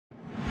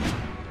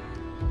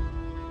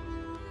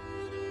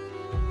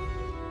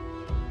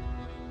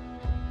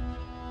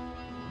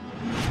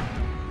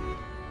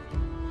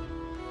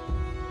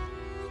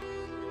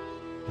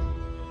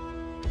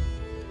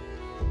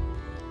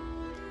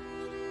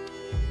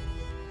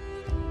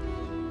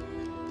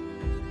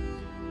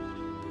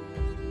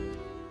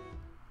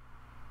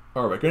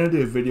Alright, going to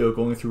do a video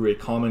going through a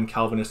common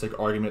Calvinistic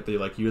argument they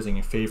like using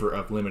in favor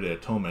of limited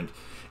atonement.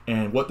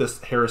 And what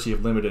this heresy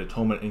of limited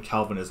atonement in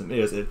Calvinism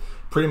is,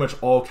 pretty much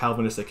all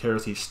Calvinistic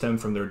heresies stem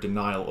from their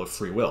denial of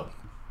free will.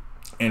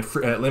 And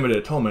limited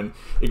atonement,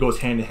 it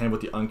goes hand in hand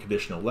with the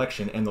unconditional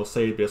election, and they'll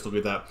say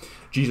basically that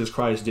Jesus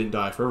Christ didn't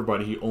die for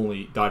everybody, he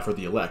only died for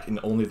the elect, and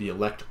only the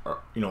elect are,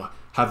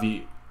 have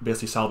the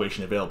basically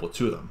salvation available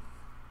to them.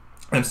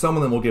 And some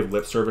of them will give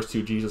lip service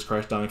to Jesus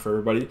Christ dying for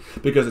everybody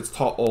because it's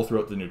taught all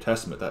throughout the New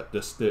Testament that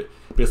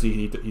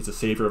basically he's the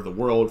savior of the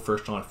world.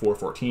 1 John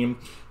 4:14,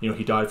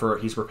 he died for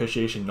he's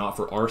propitiation not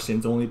for our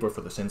sins only but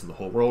for the sins of the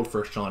whole world.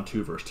 1 John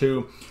 2 verse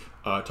 2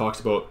 talks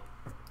about,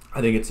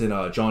 I think it's in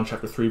John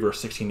chapter 3 verse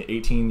 16 to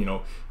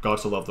 18, God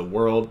so loved the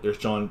world. There's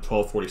John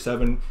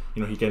 12:47,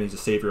 he's the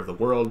savior of the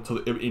world. So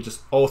it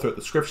just all throughout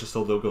the scriptures,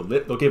 so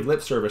they'll give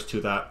lip service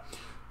to that,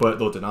 but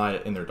they'll deny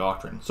it in their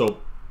doctrine.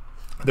 So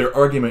their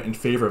argument in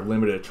favor of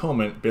limited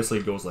atonement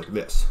basically goes like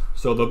this.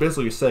 So they'll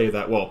basically say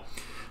that, well,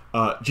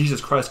 Jesus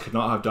Christ could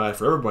not have died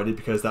for everybody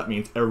because that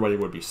means everybody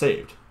would be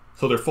saved.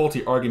 So their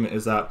faulty argument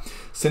is that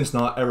since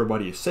not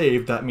everybody is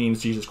saved, that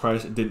means Jesus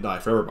Christ didn't die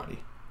for everybody.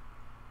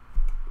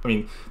 I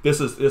mean,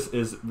 this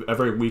is a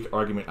very weak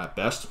argument at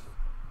best.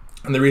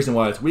 And the reason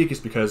why it's weak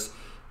is because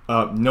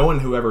no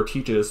one who ever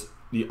teaches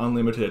the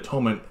unlimited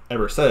atonement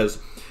ever says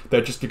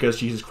that just because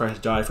Jesus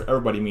Christ died for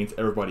everybody means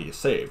everybody is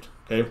saved.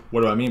 Okay,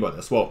 what do I mean by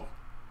this? Well,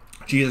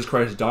 Jesus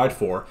Christ died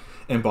for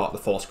and bought the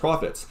false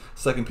prophets,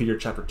 2 Peter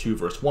chapter 2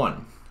 verse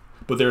 1.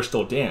 But they're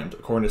still damned,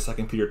 according to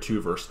 2 Peter 2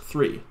 verse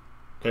 3.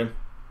 Okay?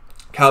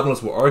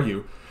 Calvinists will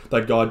argue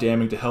that God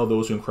damning to hell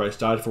those whom Christ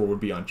died for would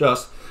be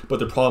unjust, but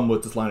the problem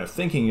with this line of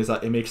thinking is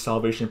that it makes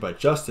salvation by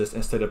justice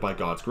instead of by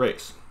God's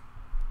grace.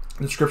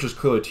 The scriptures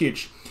clearly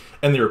teach,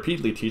 and they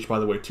repeatedly teach, by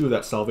the way, too,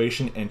 that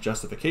salvation and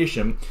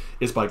justification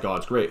is by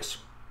God's grace.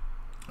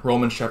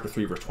 Romans chapter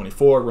 3 verse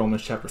 24,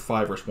 Romans chapter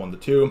 5 verse 1 to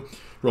 2,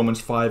 Romans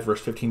 5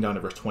 verse 15 down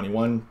to verse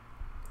 21,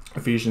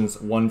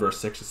 Ephesians 1 verse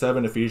 6 to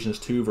 7, Ephesians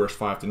 2 verse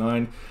 5 to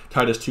 9,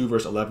 Titus 2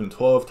 verse 11 to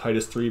 12,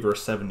 Titus 3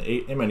 verse 7 to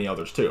 8, and many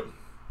others too.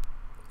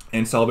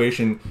 And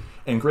salvation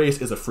and grace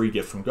is a free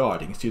gift from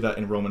God. You can see that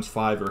in Romans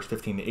 5 verse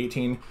 15 to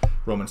 18,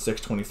 Romans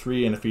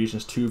 6:23, and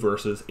Ephesians 2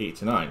 verses 8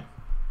 to 9.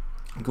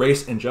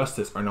 Grace and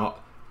justice are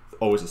not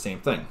always the same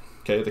thing.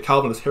 Okay, the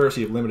Calvinist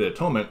heresy of limited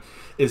atonement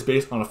is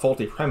based on a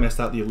faulty premise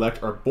that the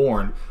elect are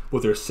born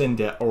with their sin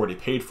debt already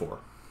paid for.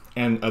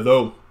 And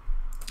although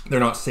they're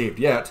not saved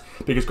yet,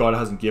 because God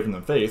hasn't given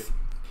them faith,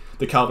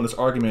 the Calvinist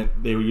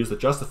argument they will use to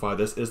justify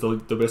this is they'll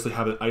basically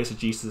have an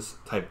eisegesis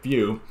type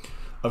view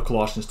of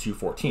Colossians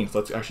 2:14. So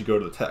let's actually go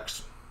to the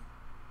text.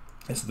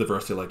 This is the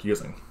verse they like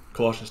using.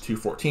 Colossians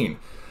 2:14.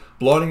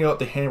 Blotting out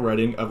the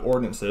handwriting of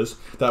ordinances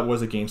that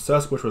was against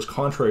us, which was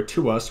contrary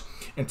to us,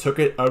 and took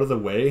it out of the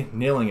way,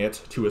 nailing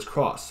it to his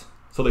cross.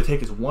 So they take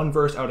this one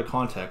verse out of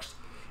context,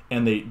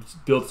 and they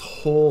build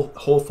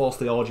whole false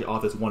theology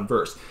off this one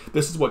verse.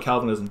 This is what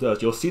Calvinism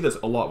does. You'll see this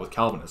a lot with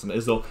Calvinism,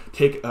 is they'll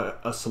take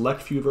a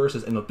select few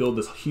verses and they'll build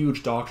this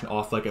huge doctrine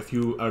off like a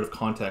few out of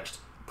context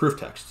proof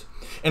texts.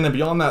 And then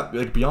beyond that,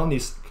 like beyond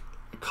these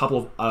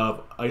couple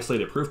of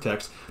isolated proof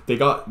texts, they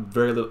got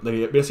very little,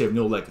 they basically have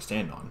no leg to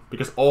stand on,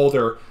 because all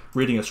their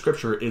reading of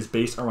scripture is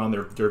based around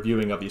their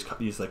viewing of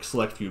these like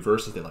select few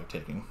verses they like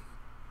taking.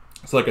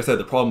 So like I said,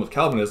 the problem with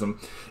Calvinism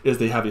is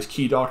they have these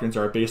key doctrines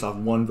that are based off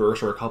one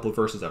verse or a couple of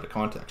verses out of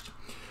context.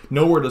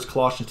 Nowhere does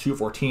Colossians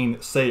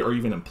 2:14 say or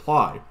even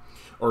imply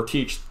or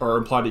teach or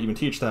imply to even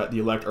teach that the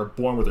elect are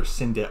born with their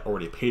sin debt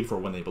already paid for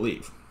when they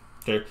believe.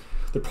 Okay,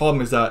 the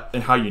problem is that,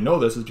 and how you know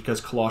this is because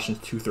Colossians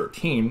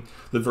 2:13,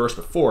 the verse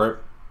before it,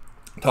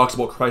 talks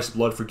about Christ's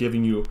blood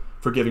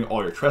forgiving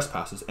all your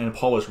trespasses, and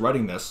Paul is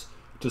writing this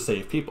to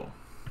save people.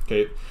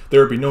 Okay,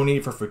 there would be no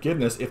need for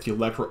forgiveness if the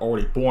elect were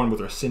already born with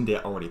their sin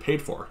debt already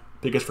paid for,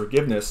 because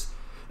forgiveness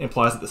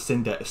implies that the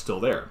sin debt is still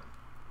there.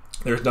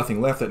 There's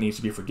nothing left that needs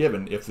to be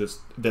forgiven if this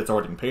debt's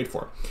already been paid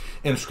for.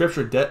 In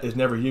Scripture, debt is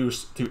never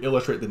used to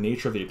illustrate the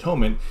nature of the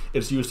atonement.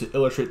 It's used to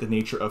illustrate the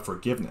nature of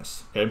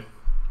forgiveness. Okay,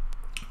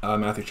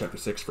 Matthew chapter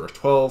 6 verse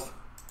 12.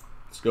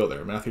 Let's go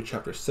there. Matthew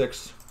chapter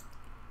 6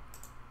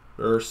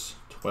 verse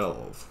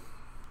 12.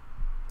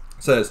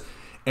 It says,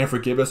 "And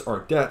forgive us our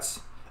debts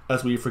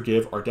as we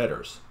forgive our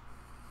debtors."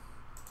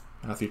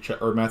 Matthew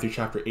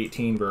chapter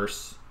 18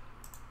 verse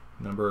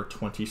number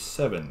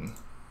 27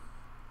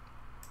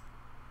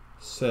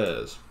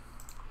 says,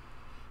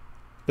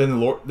 Then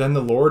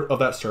the Lord of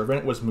that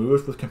servant was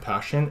moved with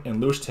compassion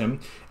and loosed him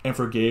and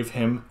forgave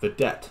him the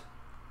debt.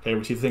 Okay,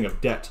 we see the thing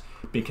of debt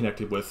being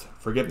connected with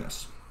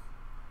forgiveness.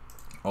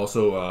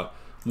 Also,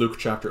 Luke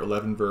chapter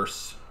 11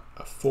 verse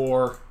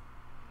 4.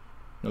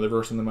 Another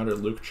verse in the matter,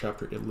 Luke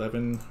chapter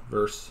 11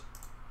 verse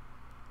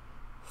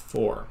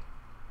 4.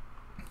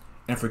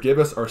 "And forgive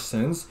us our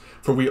sins,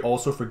 for we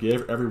also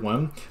forgive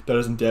everyone that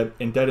is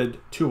indebted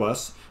to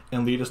us,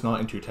 and lead us not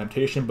into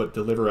temptation, but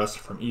deliver us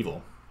from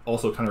evil."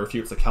 Also kind of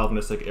refutes the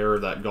Calvinistic error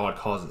that God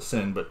causes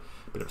sin, but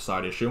a bit of a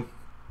side issue.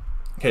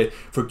 Okay,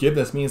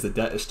 forgiveness means the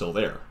debt is still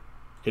there.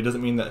 It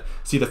doesn't mean that,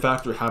 see, the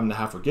fact they're having to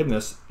have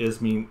forgiveness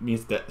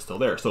means that it's still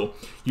there. So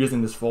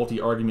using this faulty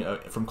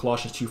argument from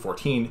Colossians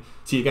 2:14,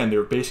 see, again,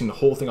 they're basing the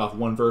whole thing off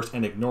one verse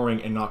and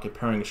ignoring and not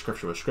comparing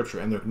scripture with scripture,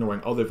 and they're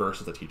ignoring other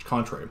verses that teach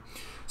contrary.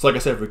 So like I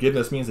said,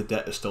 forgiveness means the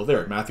debt is still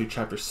there. Matthew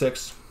chapter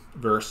 6,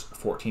 verse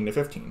 14 to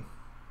 15.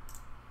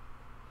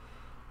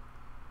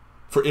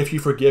 For if you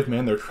forgive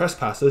men their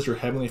trespasses, your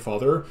heavenly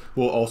Father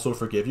will also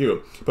forgive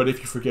you. But if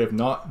you forgive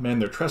not men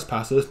their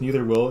trespasses,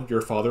 neither will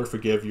your Father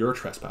forgive your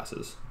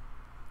trespasses.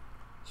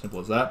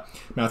 Simple as that.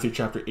 Matthew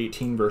chapter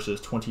 18,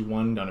 verses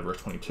 21 down to verse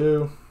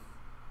 22.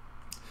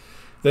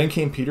 Then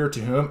came Peter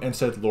to him and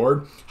said,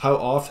 Lord, how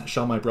oft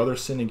shall my brother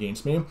sin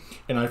against me,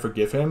 and I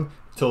forgive him?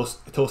 Till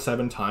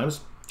 7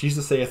 times?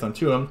 Jesus saith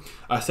unto him,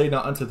 I say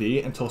not unto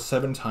thee until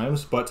 7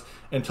 times, but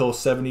until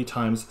 70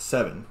 times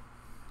 7.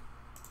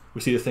 We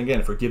see this thing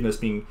again, forgiveness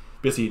being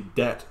basically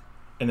debt,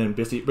 and then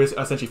basically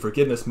essentially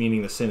forgiveness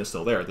meaning the sin is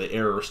still there, the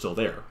error is still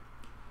there.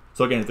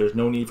 So again, there's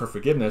no need for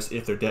forgiveness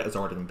if their debt has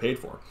already been paid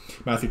for.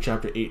 Matthew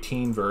chapter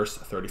 18, verse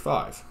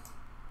 35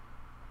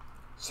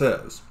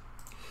 says,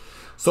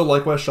 So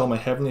likewise shall my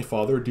heavenly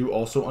Father do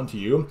also unto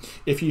you,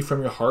 if ye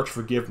from your heart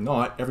forgive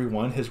not every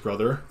one his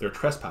brother their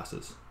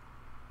trespasses.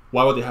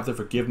 Why would they have to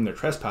forgive them their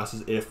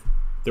trespasses if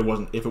it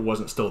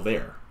wasn't still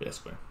there,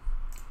 basically?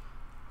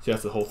 See,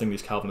 that's the whole thing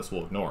these Calvinists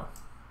will ignore.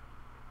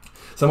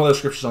 Some other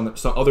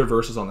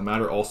verses on the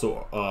matter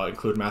also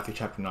include Matthew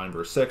chapter 9,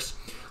 verse 6,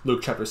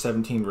 Luke chapter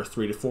 17, verse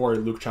 3 to 4,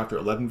 Luke chapter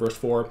 11, verse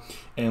 4,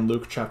 and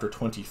Luke chapter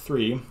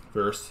 23,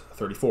 verse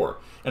 34.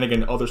 And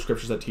again, other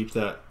scriptures that teach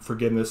that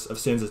forgiveness of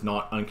sins is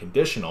not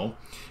unconditional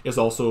is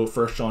also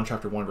 1 John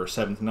chapter 1, verse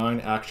 7 to 9,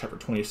 Acts chapter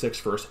 26,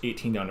 verse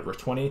 18 down to verse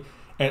 20,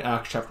 and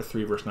Acts chapter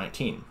 3, verse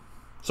 19.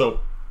 So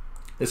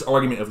this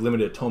argument of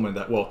limited atonement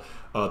that, well,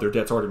 their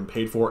debt's already been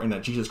paid for and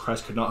that Jesus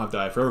Christ could not have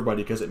died for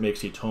everybody because it makes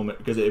the atonement,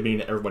 because it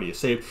means that everybody is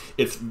saved,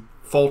 it's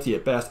faulty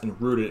at best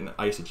and rooted in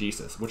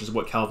eisegesis, which is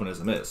what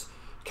Calvinism is.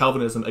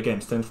 Calvinism,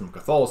 again, stems from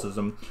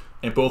Catholicism,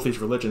 and both these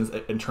religions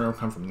in turn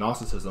come from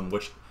Gnosticism,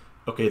 which,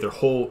 okay, their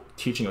whole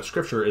teaching of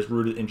Scripture is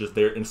rooted in just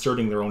their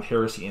inserting their own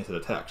heresy into the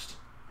text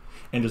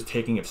and just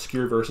taking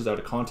obscure verses out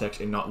of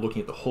context and not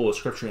looking at the whole of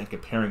Scripture and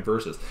comparing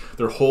verses.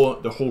 The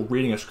whole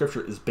reading of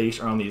Scripture is based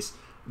around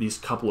these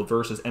couple of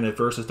verses, and if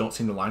verses don't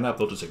seem to line up,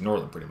 they'll just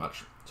ignore them pretty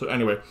much. So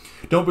anyway,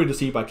 don't be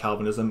deceived by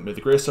Calvinism. May the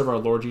grace of our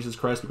Lord Jesus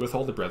Christ be with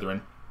all the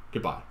brethren.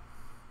 Goodbye.